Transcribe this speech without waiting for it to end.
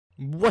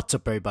What's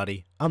up,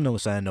 everybody? I'm Noah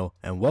Sando,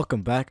 and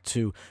welcome back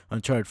to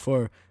Uncharted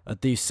 4, A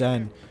Thief's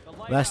End.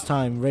 Last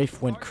time,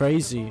 Rafe went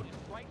crazy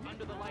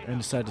and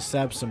decided to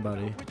stab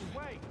somebody.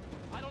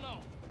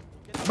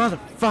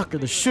 Motherfucker,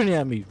 they're shooting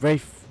at me!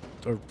 Rafe,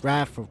 or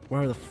Raph, or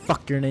whatever the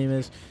fuck your name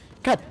is.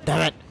 God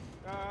damn it!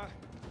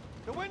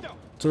 The window.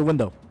 To the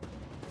window.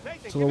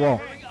 Nathan, To the wall.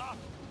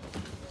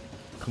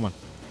 Come on.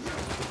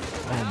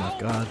 Oh my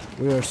god,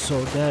 we are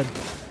so dead.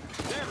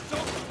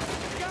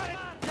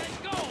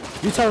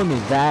 You telling me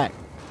that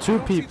two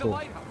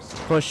people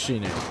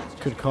pushing it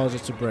could cause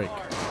it to break?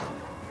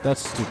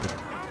 That's stupid.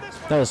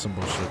 That is some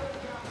bullshit.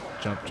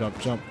 Jump, jump,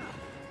 jump.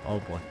 Oh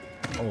boy.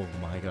 Oh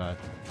my god.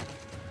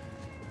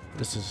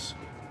 This is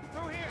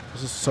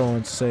so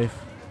unsafe.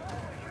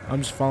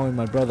 I'm just following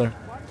my brother.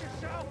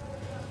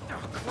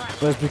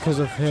 But it's because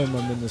of him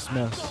I'm in this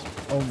mess.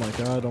 Oh my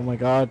god, oh my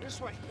god. This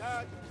way.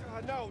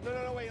 No,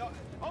 wait.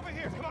 Over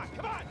here.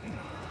 Come on.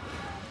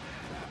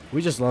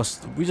 We just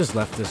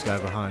left this guy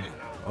behind.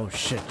 Oh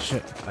shit.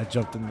 I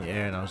jumped in the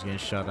air and I was getting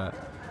shot at.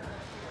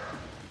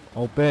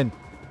 Open.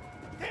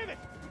 Damn it.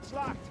 It's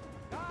locked.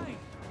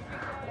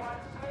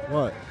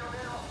 What?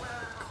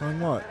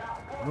 Climb what?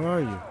 Where are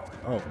you?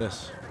 Oh,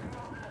 this.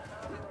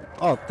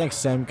 Oh, thanks,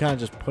 Sam. You kinda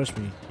just pushed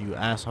me, you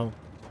asshole.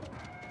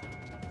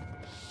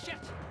 Shit!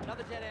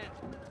 Another dead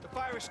end. The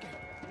fire escape.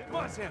 Come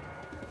on, Sam.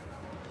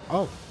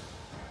 Oh.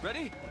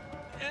 Ready?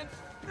 And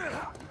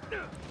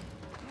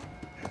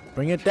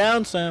Bring it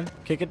down, Sam.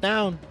 Kick it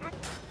down.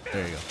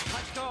 There you go.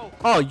 let's go.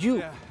 Oh, you.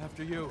 Yeah,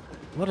 after you.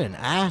 What an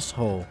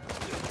asshole.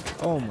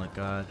 Oh my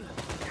god.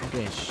 I'm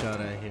getting shot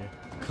at here.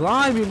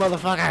 Climb, you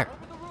motherfucker.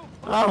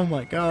 Oh my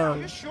You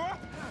god. sure?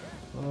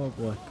 Oh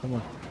boy. Come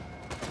on.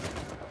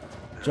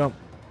 Jump.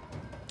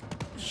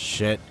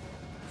 Shit.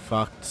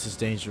 Fuck. This is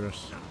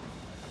dangerous.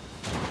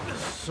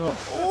 So.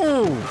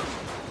 Oh.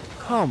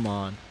 Come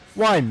on.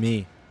 Why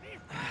me?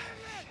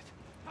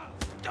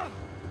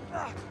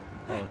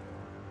 Oh.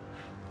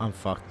 I'm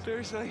fucked.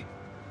 Seriously?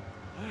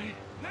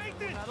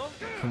 Nathan!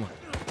 Come on.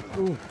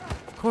 Ooh.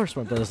 Of course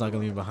my brother's not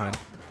gonna leave me behind.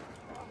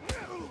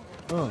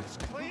 Oh.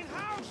 Clean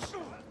house.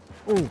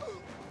 Ooh.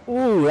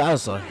 Ooh, that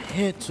was a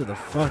hit to the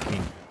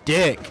fucking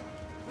dick.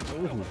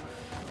 Ooh.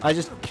 I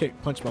just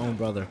punched my own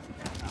brother.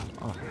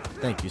 Oh,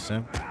 thank you,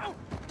 Sam.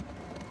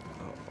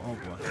 Oh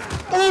boy.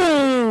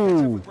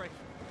 Ooh!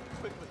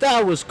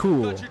 That was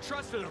cool. Thought you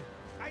trusted him.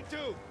 I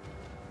do.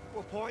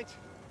 What point?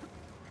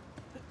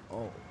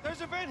 Oh.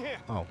 There's a vent here.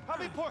 Oh. Help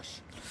me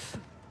push.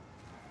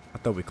 I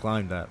thought we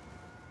climbed that.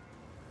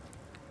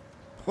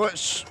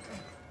 Push.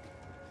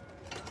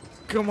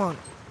 Come on.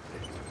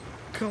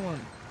 Come on.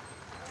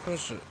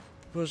 Push it.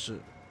 Push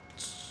it.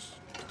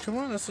 Come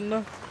on, that's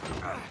enough.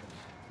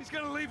 He's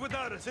gonna leave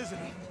without us, isn't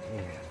he? Oh,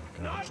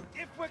 Not God.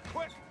 if we're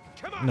quick.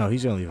 Come on. No,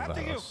 he's gonna leave After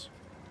without you. us.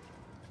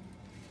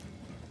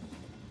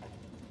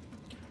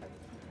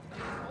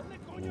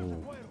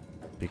 Ooh.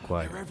 Be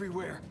quiet. They're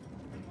everywhere.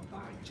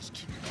 Just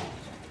keep it going.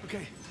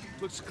 Okay,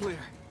 looks clear.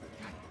 God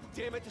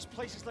damn it, this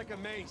place is like a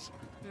maze.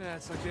 Yeah,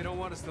 it's like they don't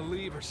want us to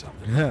leave or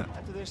something.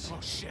 After this, oh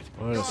shit.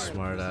 What a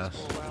smart ass.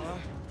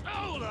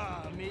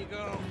 Hola,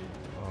 amigo.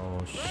 Oh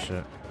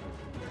shit.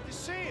 You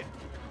see it?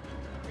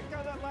 Get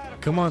down that ladder.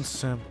 Come on,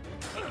 Sam.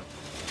 We're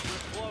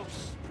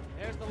close.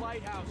 There's the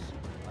lighthouse.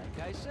 Like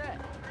I said,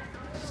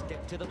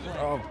 stick to the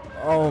plan.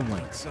 Oh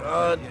my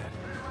god.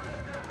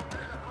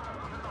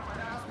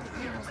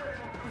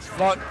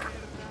 Fuck.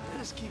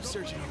 Just keep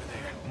searching over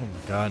there. Oh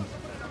my god.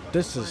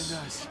 This is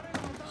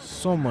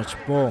so much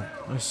bull.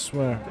 I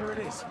swear. There it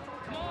is.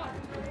 Oh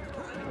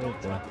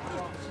boy.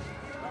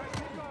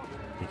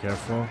 Be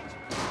careful.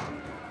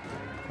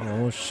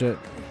 Oh shit.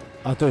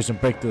 I thought he was gonna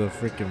break through the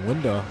freaking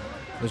window.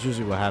 That's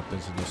usually what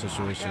happens in these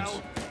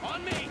situations.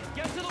 On me.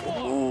 Get to the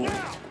wall.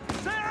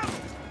 Sam!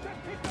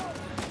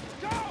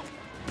 Go!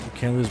 You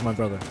can't lose my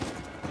brother.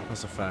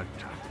 That's a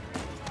fact.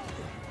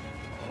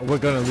 We're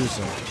gonna lose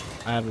him.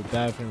 I have a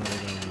bad feeling we're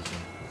gonna lose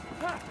him.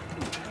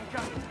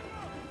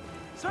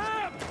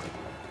 Sam!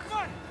 Come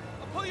on!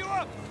 I'll pull you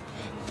up!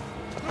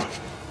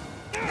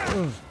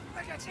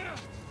 I got you!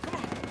 Come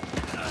on!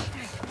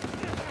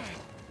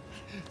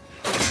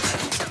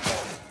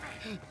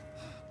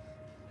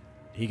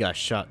 He got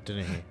shot,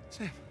 didn't he?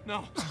 Sam,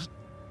 no.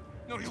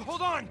 No, you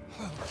hold on!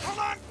 Hold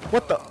on!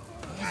 What the?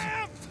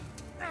 Sam!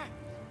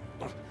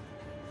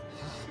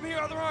 Give me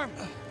your other arm!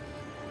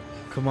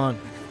 Come on.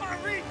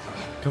 Arm reach!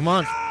 Come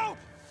on. No!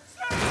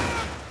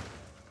 Sam!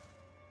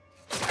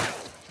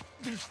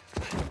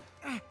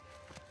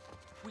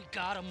 We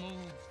gotta move.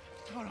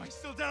 Oh no, he's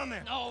still down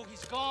there! No,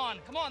 he's gone.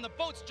 Come on, the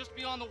boat's just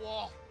beyond the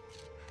wall.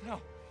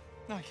 No,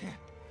 I can't.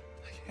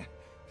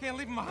 Can't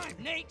leave him behind.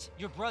 Nate,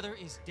 your brother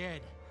is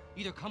dead.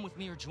 Either come with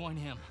me or join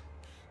him.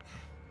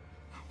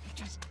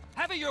 Just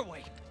have it your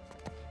way.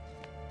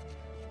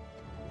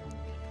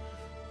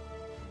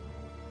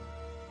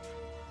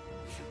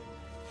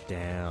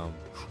 Damn.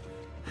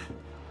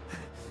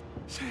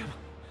 Sam!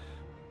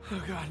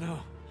 Oh God, no.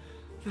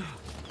 No.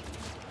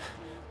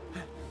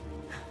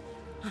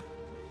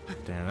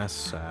 Damn, that's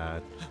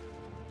sad.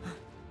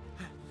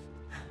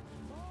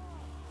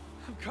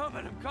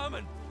 I'm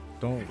coming.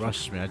 Don't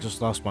rush me. I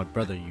just lost my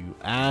brother, you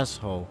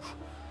asshole.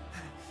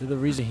 You're the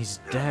reason he's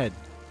dead.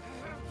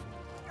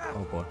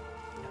 Oh boy.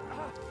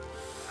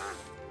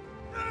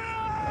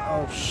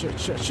 Oh shit,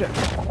 shit, shit.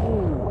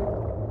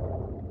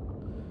 Ooh.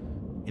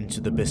 Into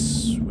the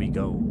abyss we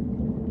go.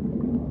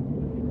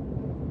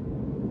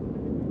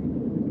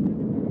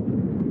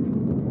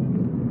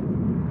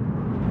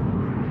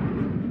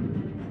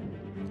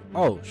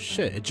 Oh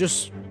shit, it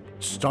just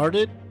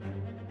started?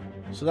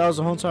 So that was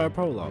the whole entire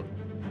prologue.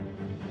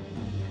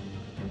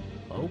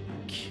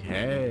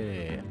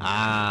 Okay.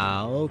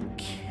 Ah,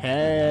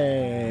 okay.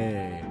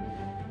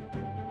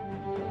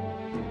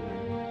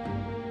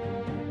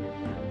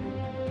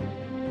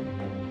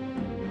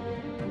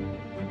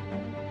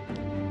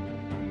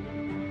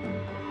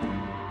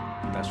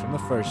 That's from the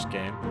first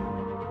game.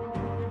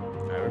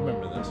 I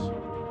remember this.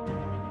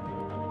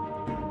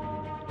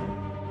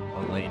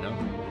 Elena.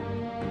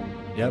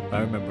 Yep, I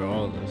remember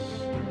all this.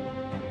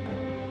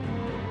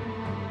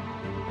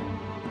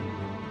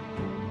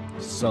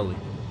 Sully.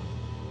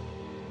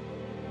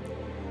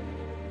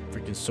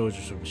 Freaking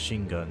soldiers with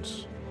machine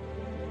guns.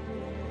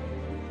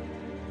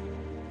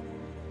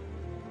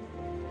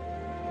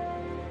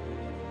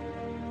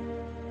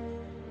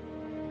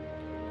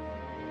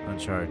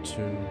 Uncharted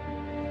 2.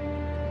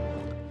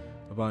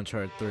 About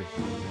Uncharted 3.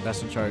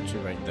 That's Uncharted 2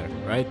 right there.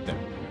 Right there.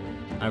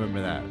 I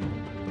remember that.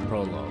 The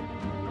prologue.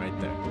 Right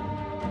there.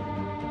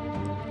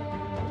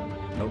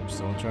 Nope,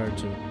 still Uncharted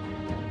 2.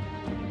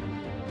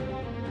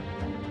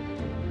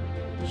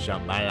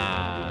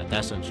 Shambhala.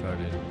 That's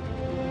Uncharted.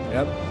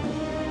 Yep.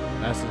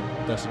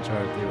 That's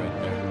Uncharted 3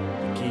 right there.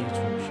 The key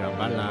to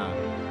Shambhala.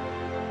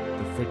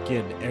 The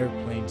freaking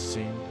airplane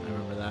scene. I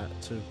remember that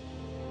too.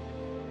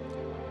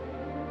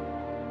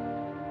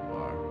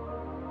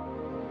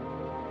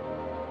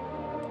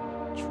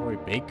 Troy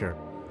Baker.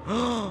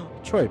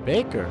 Troy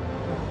Baker.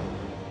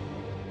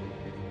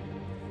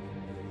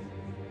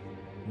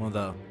 One of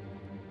the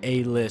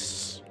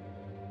A-list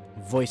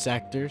voice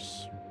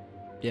actors.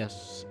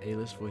 Yes,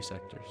 A-list voice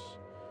actors.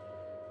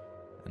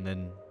 And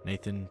then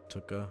Nathan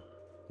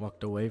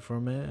walked away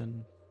from it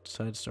and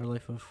decided to start a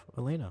life of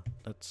Elena.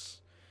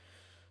 That's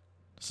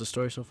the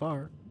story so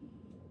far.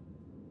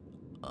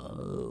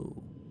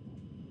 Oh.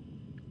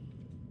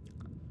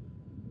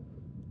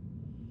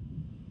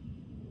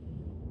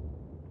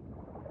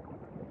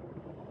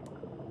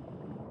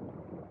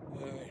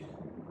 Alright.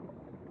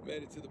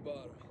 Made it to the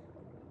bottom.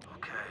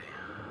 Okay.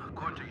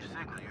 According to your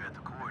signal, you're at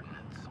the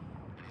coordinates.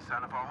 Any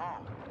sign of our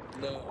haul?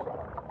 No.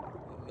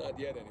 Not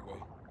yet, anyway.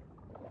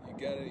 You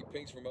got any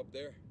pings from up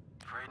there?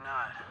 Afraid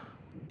not.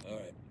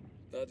 Alright.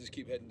 I'll just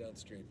keep heading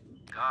downstream.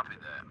 Copy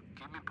that.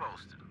 Keep me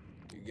posted.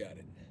 You got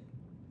it.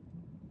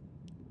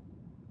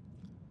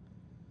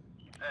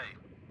 Hey,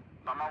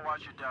 by my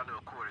watch, you're down to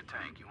a quarter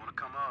tank. You want to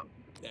come up?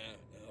 Nah,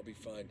 I'll be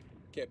fine.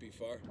 Can't be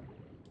far.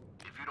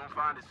 If you don't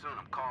find it soon,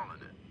 I'm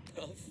calling it.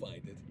 I'll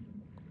find it.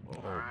 Oh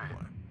boy. Alright.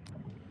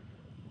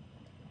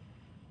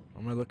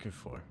 What am I looking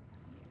for?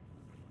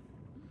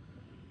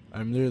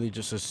 I'm literally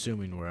just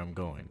assuming where I'm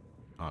going,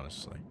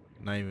 honestly.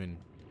 Not even...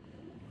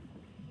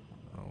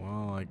 Oh,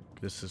 well, like,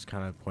 this is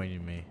kind of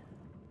pointing me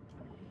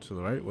to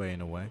the right way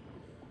in a way.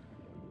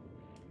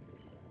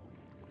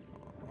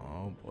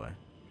 Oh boy.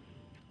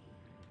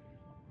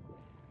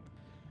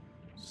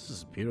 This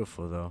is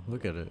beautiful though.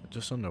 Look at it.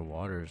 Just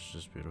underwater is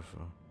just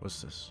beautiful.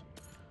 What's this?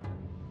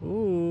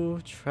 Ooh,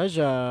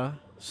 treasure.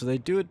 So they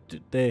do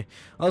it.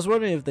 I was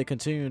wondering if they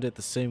continued it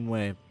the same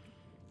way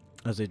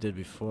as they did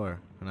before,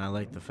 and I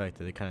like the fact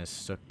that they kind of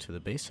stuck to the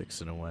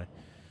basics in a way.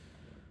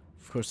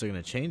 Of course, they're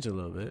gonna change a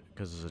little bit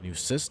because it's a new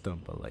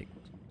system, but like,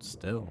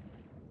 still,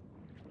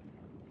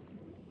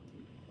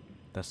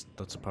 that's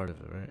a part of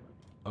it, right?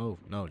 Oh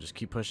no, just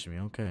keep pushing me.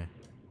 Okay.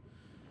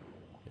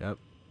 Yep.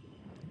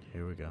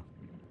 Here we go.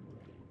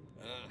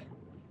 Ah,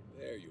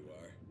 there you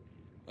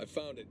are. I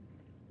found it.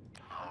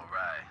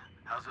 Alright.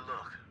 How's it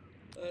look?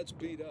 It's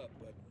beat up,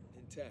 but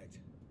intact.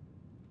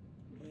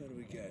 What do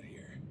we got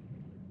here?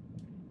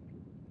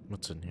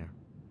 What's in here?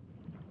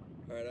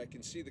 Alright, I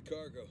can see the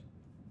cargo.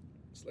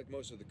 Looks like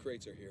most of the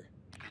crates are here.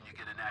 Can you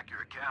get an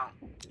accurate count?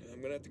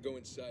 I'm gonna have to go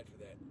inside for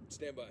that.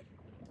 Stand by.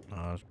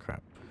 Oh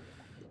crap.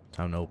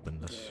 Time to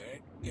open this.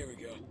 Alright, here we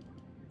go.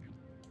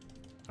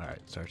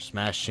 Alright, start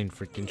smashing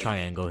freaking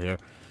triangle here.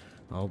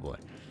 Oh boy.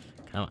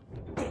 Come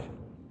on.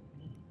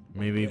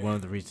 Maybe one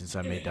of the reasons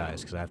I may die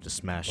is because I have to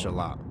smash a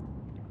lot.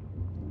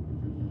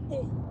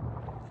 Whoa.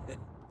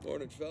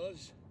 Morning,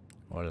 fellas.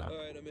 Hola.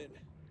 Alright, I'm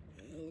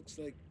in. Looks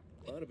like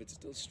a lot of it's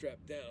still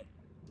strapped down.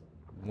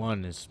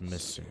 One is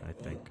missing, I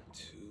think. 1,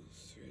 2,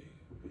 3,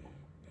 4,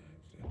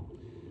 5,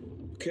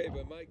 6. Okay,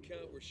 by my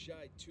count, we're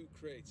shy 2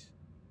 crates.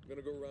 I'm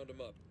gonna go round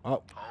them up.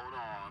 Oh. Hold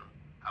on.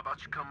 How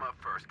about you come up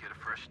first, get a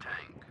fresh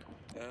tank?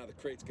 The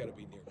crate's gotta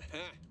be near.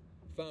 Ha!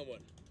 Found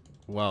one.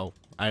 Well,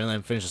 I didn't let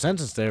him finish the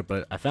sentence there,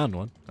 but I found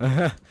one.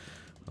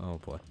 Oh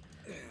boy.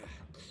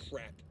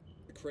 Crap.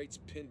 The crate's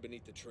pinned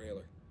beneath the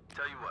trailer.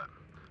 Tell you what,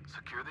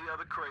 secure the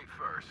other crate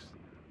first,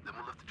 then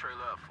we'll lift the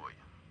trailer up for you.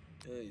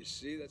 You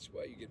see, that's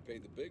why you get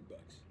paid the big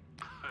bucks.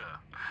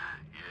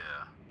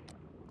 Yeah.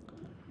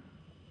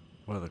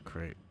 What other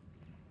crate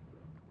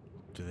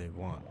do they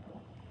want?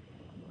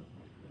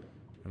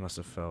 It must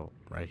have fell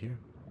right here.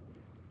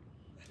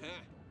 Ha!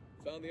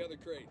 Found the other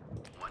crate.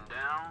 One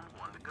down,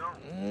 one to go.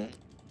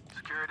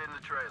 Secure it in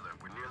the trailer.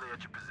 We're nearly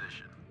at your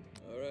position.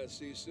 All right,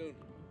 see you soon.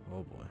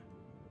 Oh boy.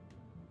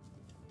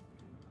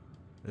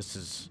 This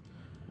is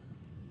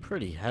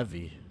pretty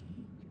heavy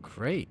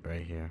crate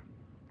right here.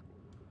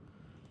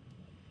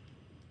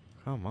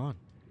 Come on.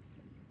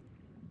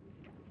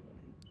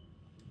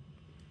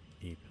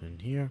 Keep it in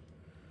here.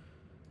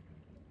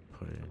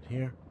 Put it in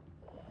here.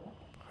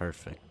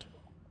 Perfect.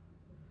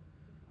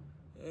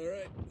 All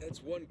right,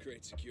 that's one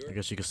crate secure. I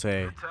guess you could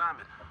say. Good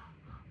timing.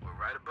 We're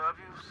right above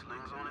you.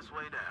 Sling's on its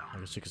way down. I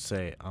guess you could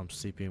say I'm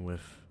sleeping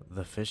with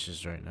the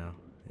fishes right now.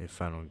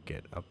 If I don't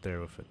get up there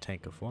with a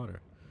tank of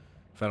water.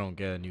 If I don't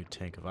get a new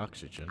tank of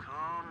oxygen.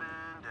 Coming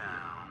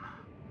down.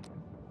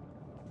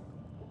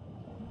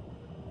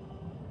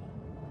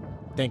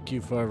 Thank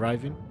you for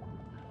arriving.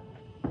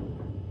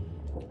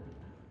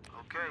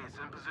 Okay, it's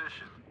in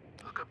position.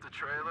 Look up the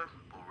trailer.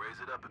 We'll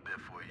raise it up a bit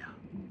for you.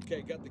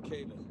 Okay, got the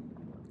cable.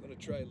 Gonna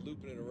try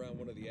looping it around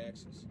one of the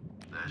axles.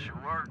 That should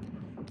work.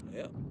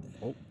 Yeah.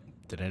 Oh,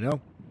 did I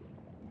know?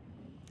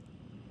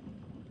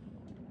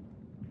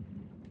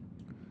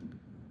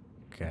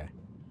 Okay,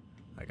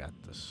 I got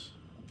this.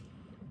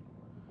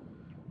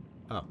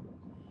 Oh,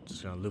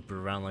 just gonna loop it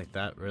around like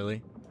that,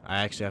 really? I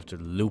actually have to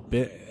loop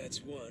it? Okay,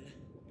 that's one.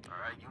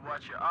 Alright, you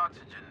watch your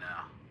oxygen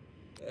now.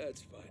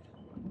 That's fine.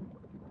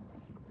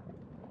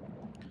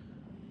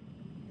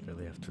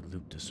 Really have to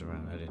loop this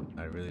around.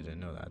 I really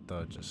didn't know that. I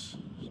thought it just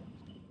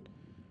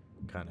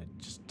kind of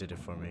just did it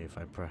for me if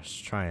I press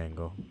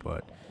triangle,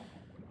 but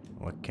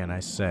what can I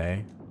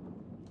say?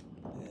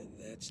 And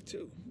that's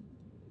two.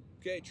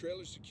 Okay,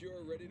 trailer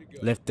secure, ready to go.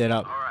 Lift it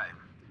up. Alright,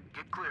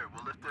 get clear.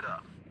 We'll lift it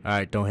up.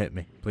 Alright, don't hit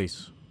me,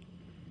 please.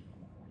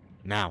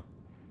 Now.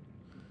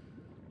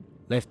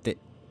 Lift it,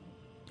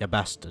 you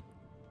bastard.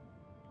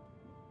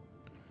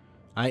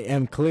 I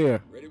am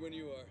clear. Ready when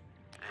you are.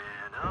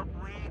 And up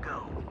we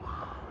go.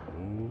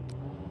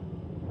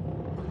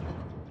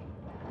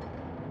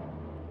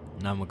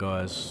 Now I'm gonna go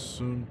as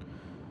soon.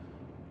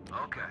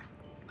 Okay,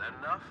 that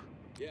enough?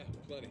 Yeah,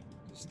 plenty.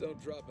 Just don't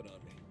drop it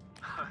on me.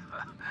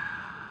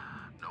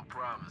 No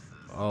promises.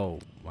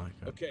 Oh my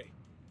god. Okay,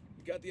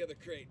 we got the other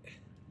crate.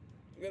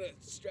 I'm gonna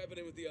strap it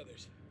in with the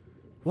others.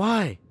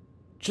 Why?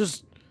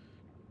 Just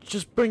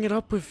bring it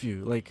up with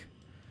you. Like,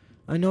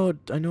 I know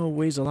it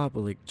weighs a lot, but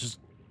like, just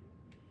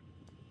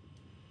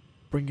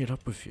bring it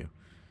up with you.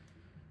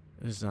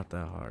 It's not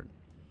that hard.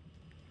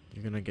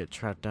 You're gonna get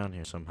trapped down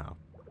here somehow.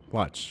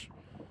 Watch.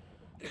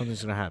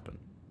 Something's gonna happen.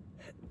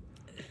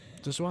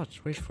 Just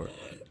watch. Wait for it.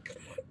 Come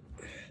on.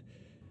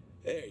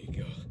 There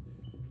you go.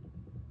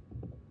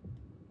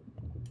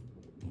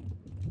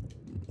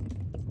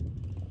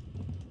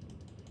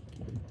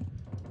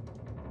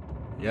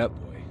 Yep.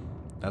 Boy.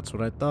 That's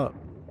what I thought.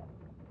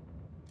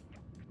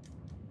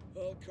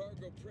 All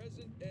cargo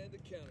present and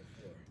accounted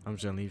for. I'm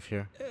just gonna leave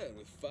here. And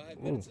with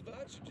 5 minutes of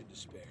oxygen to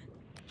spare.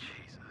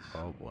 Jesus.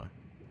 Oh boy.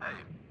 Hey,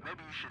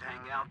 maybe you should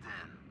hang out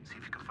then. See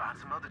if you can find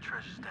some other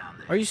treasures down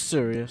there. Are you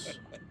serious?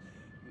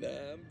 Nah,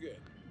 I'm good.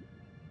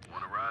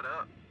 Wanna ride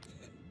up?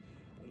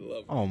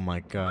 Love Oh my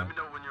Let god. me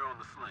know when you're on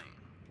the sling.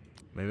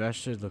 Maybe I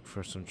should look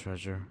for some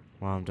treasure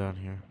while I'm down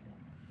here.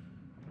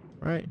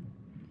 Right?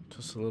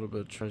 Just a little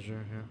bit of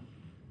treasure here.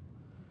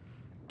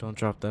 Don't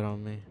drop that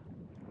on me.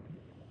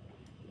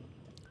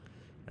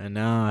 And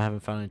now I haven't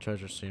found any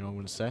treasure, so you know what I'm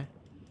gonna say?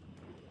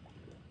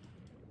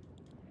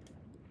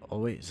 Oh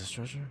wait, is this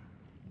treasure?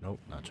 Nope,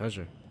 not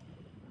treasure.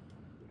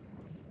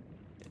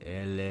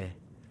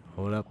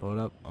 Hold up.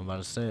 I'm about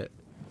to say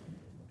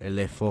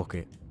it. Fuck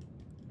it.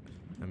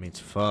 That means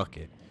fuck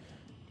it.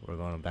 We're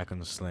going back on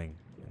the sling,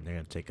 and they're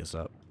gonna take us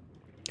up.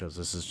 Because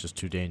this is just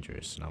too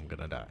dangerous, and I'm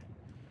gonna die.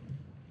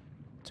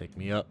 Take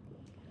me up.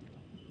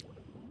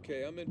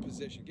 Okay, I'm in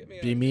position. Get me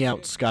out. Beam me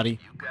out, Scotty.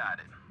 You got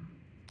it.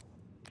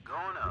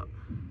 Going up.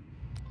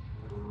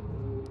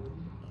 Oh,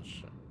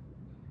 shit.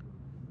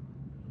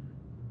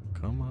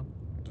 Come on.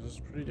 This is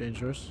pretty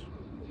dangerous.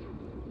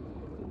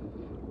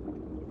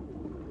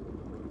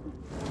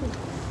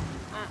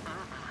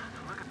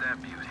 Look at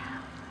that beauty.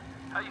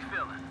 How you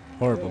feeling?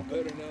 Horrible.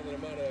 Better now that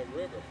I'm out of that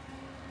river.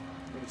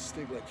 I'm gonna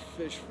stink like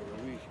fish for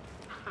a week.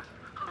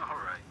 All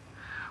right.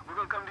 We're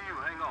gonna come to you.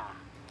 Hang on.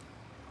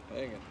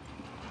 Hang on.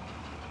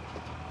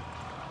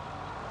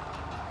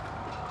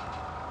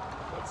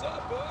 What's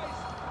up, boys?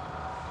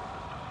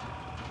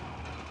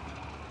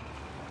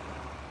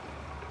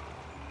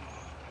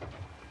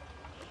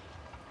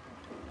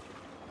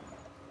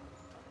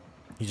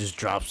 He just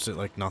drops it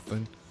like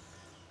nothing.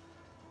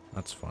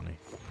 That's funny.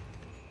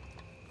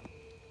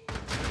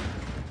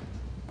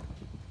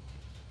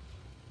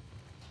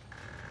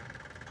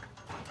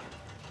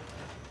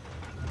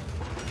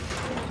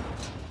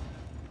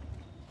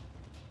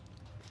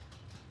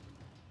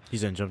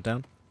 He's gonna jump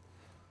down.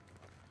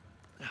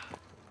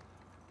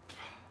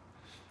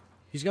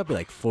 He's gotta be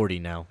like 40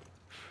 now.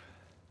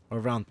 Or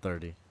around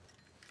 30.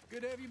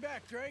 Good to have you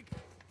back, Drake.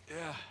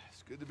 Yeah,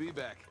 it's good to be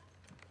back.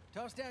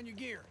 Toss down your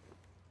gear.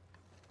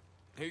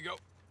 Here you go.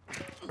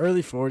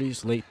 Early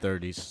 40s, late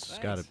 30s. It's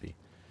gotta be.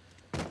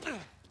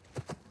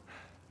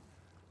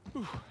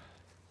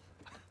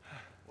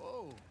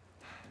 Whoa,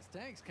 this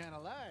tank's kind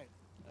of light.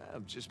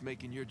 I'm just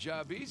making your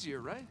job easier,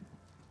 right?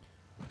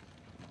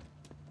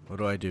 What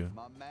do I do?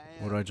 My man.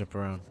 What do I jump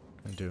around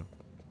and do?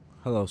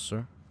 Hello,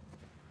 sir.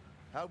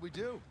 How'd we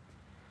do?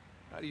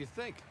 How do you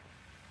think?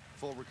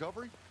 Full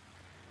recovery?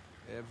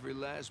 Every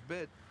last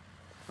bit.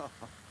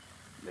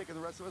 Making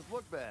the rest of us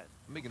look bad.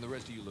 Making the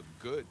rest of you look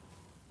good.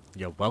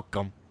 You're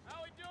welcome.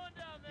 How we doing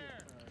down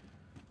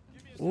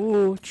there?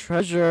 Ooh,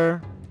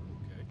 treasure.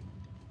 Okay.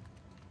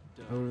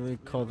 What do they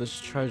call this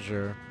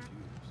treasure?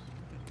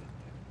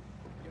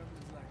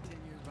 Government's like 10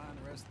 years behind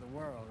the rest of the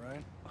world,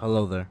 right?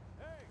 Hello there.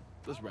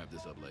 Let's wrap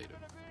this up later.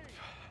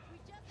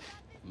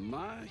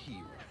 My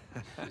hero.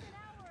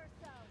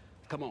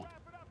 Come on,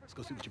 let's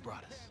go see what you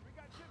brought us.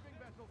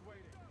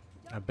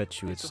 I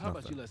bet you Hey, it's so how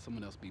about nothing. you let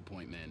someone else be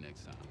point man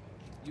next time?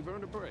 You've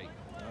earned a break.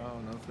 Oh,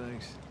 no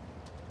thanks.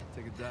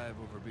 Take a dive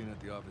over being at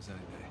the office any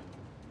day.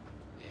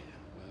 Yeah,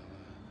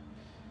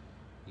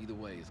 well, either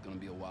way, it's gonna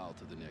be a while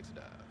to the next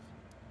dive.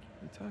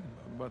 What are you talking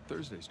about? What about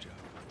Thursday's job?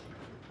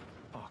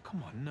 Oh,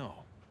 come on,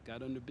 no.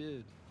 Got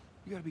underbid.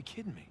 You gotta be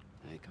kidding me.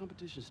 Hey,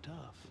 competition's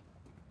tough.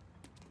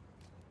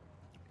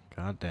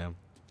 God damn.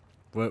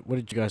 What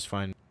did you guys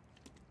find?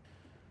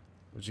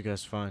 What'd you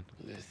guys find?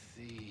 Let's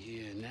see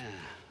here now.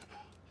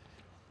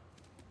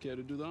 Care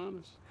to do the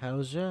honors?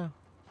 Hells yeah.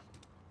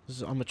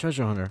 I'm a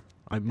treasure hunter.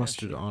 I must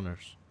do the sure.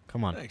 honors.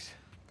 Come on. Thanks.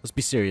 Let's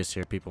be serious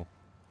here, people.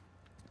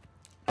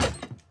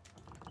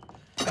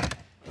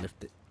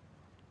 Lift it.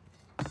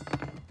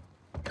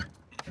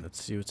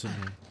 Let's see what's in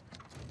here.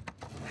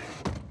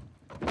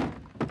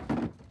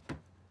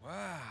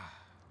 Wow.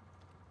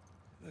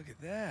 Look at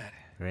that.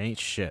 There ain't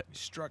shit. You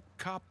struck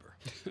copper.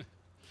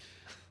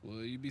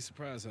 Well, you'd be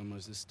surprised how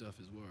much this stuff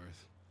is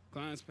worth.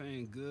 Clients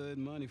paying good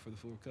money for the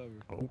full cover.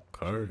 Oh, You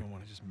card. don't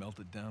want to just melt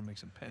it down, make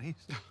some pennies?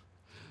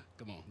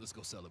 Come on, let's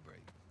go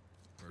celebrate.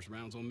 First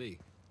round's on me.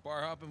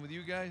 Bar hopping with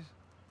you guys?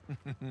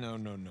 No.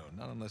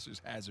 Not unless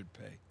there's hazard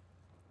pay.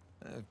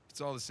 If it's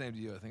all the same to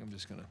you, I think I'm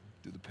just gonna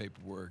do the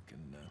paperwork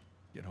and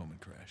get home and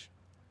crash.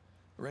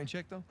 A rain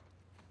check, though?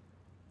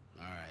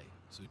 All right,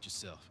 suit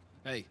yourself.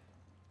 Hey,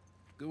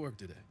 good work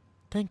today.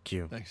 Thank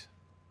you. Thanks.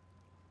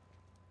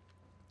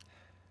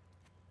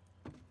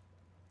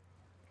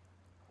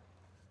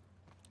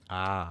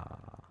 Ah.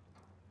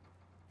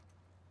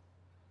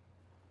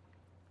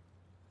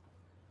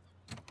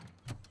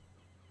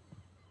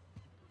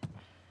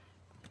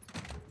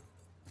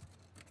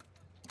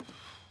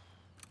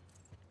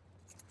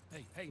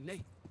 Hey,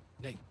 Nate.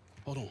 Nate,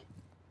 hold on.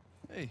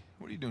 Hey,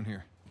 what are you doing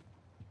here?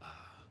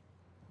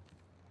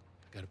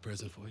 Got a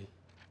present for you.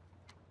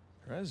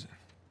 Present?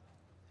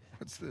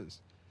 What's this?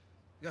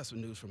 Got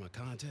some news from my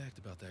contact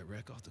about that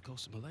wreck off the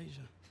coast of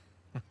Malaysia.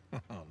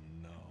 Oh,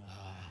 no.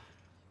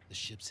 The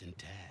ship's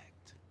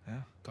intact.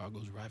 Yeah?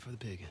 Cargo's right for the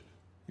picking.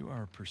 You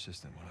are a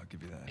persistent one, I'll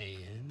give you that.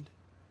 And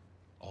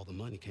all the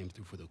money came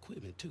through for the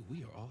equipment, too.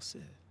 We are all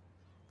set.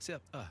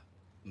 Except,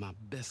 my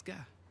best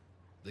guy.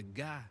 The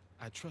guy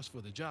I trust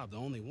for the job, the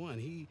only one.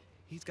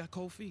 He's got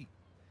cold feet.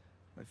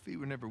 My feet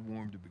were never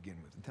warm to begin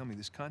with. And tell me,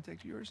 this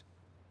contact of yours?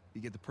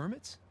 You get the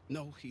permits?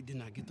 No, he did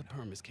not get the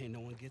permits. Can't no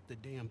one get the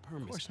damn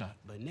permits. Of course not.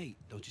 But Nate,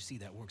 don't you see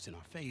that works in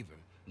our favor?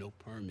 No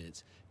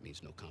permits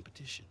means no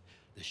competition.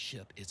 The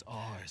ship is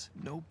ours.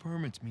 No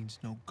permits means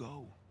no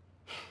go.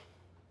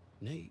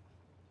 Nate,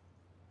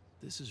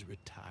 this is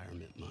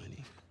retirement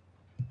money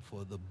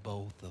for the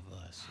both of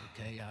us,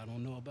 okay? I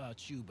don't know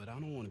about you, but I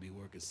don't want to be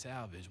working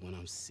salvage when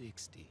I'm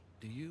 60.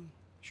 Do you?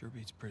 Sure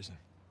beats prison.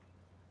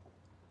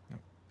 No.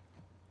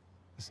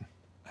 Listen,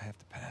 I have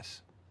to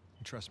pass.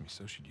 And trust me,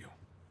 so should you.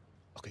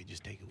 Okay,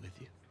 just take it with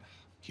you.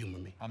 Humor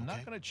me. I'm okay?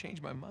 not gonna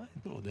change my mind.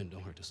 No, then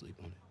don't hurt to sleep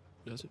on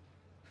it. Does it?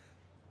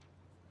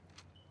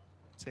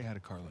 Say hi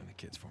to Carla and the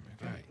kids for me,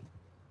 okay? All right.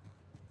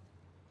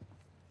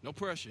 No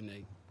pressure,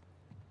 Nate.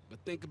 But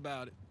think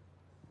about it.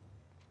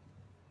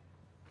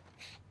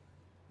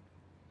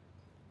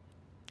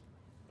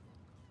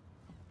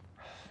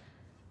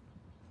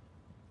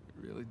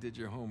 You really did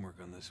your homework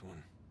on this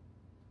one.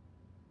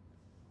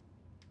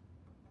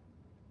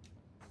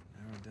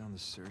 Narrow down the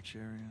search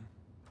area.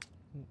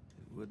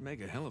 It would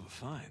make a hell of a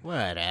find.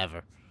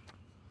 Whatever.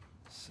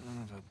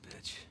 Son of a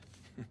bitch.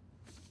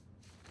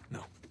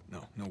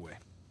 No way.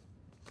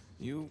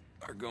 You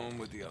are going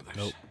with the others.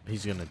 Nope.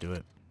 He's gonna do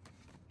it.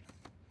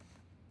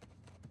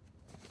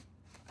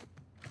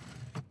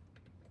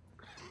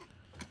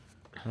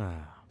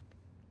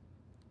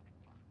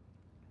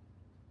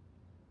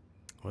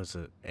 Was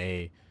it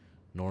a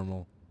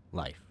normal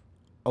life?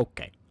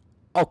 Okay.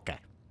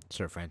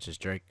 Sir Francis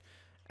Drake.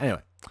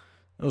 Anyway,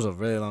 it was a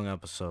really long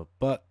episode,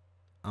 but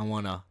I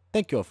wanna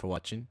thank you all for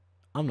watching.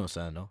 I'm No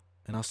Sando,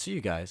 and I'll see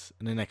you guys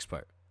in the next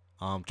part.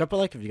 Drop a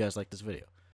like if you guys like this video.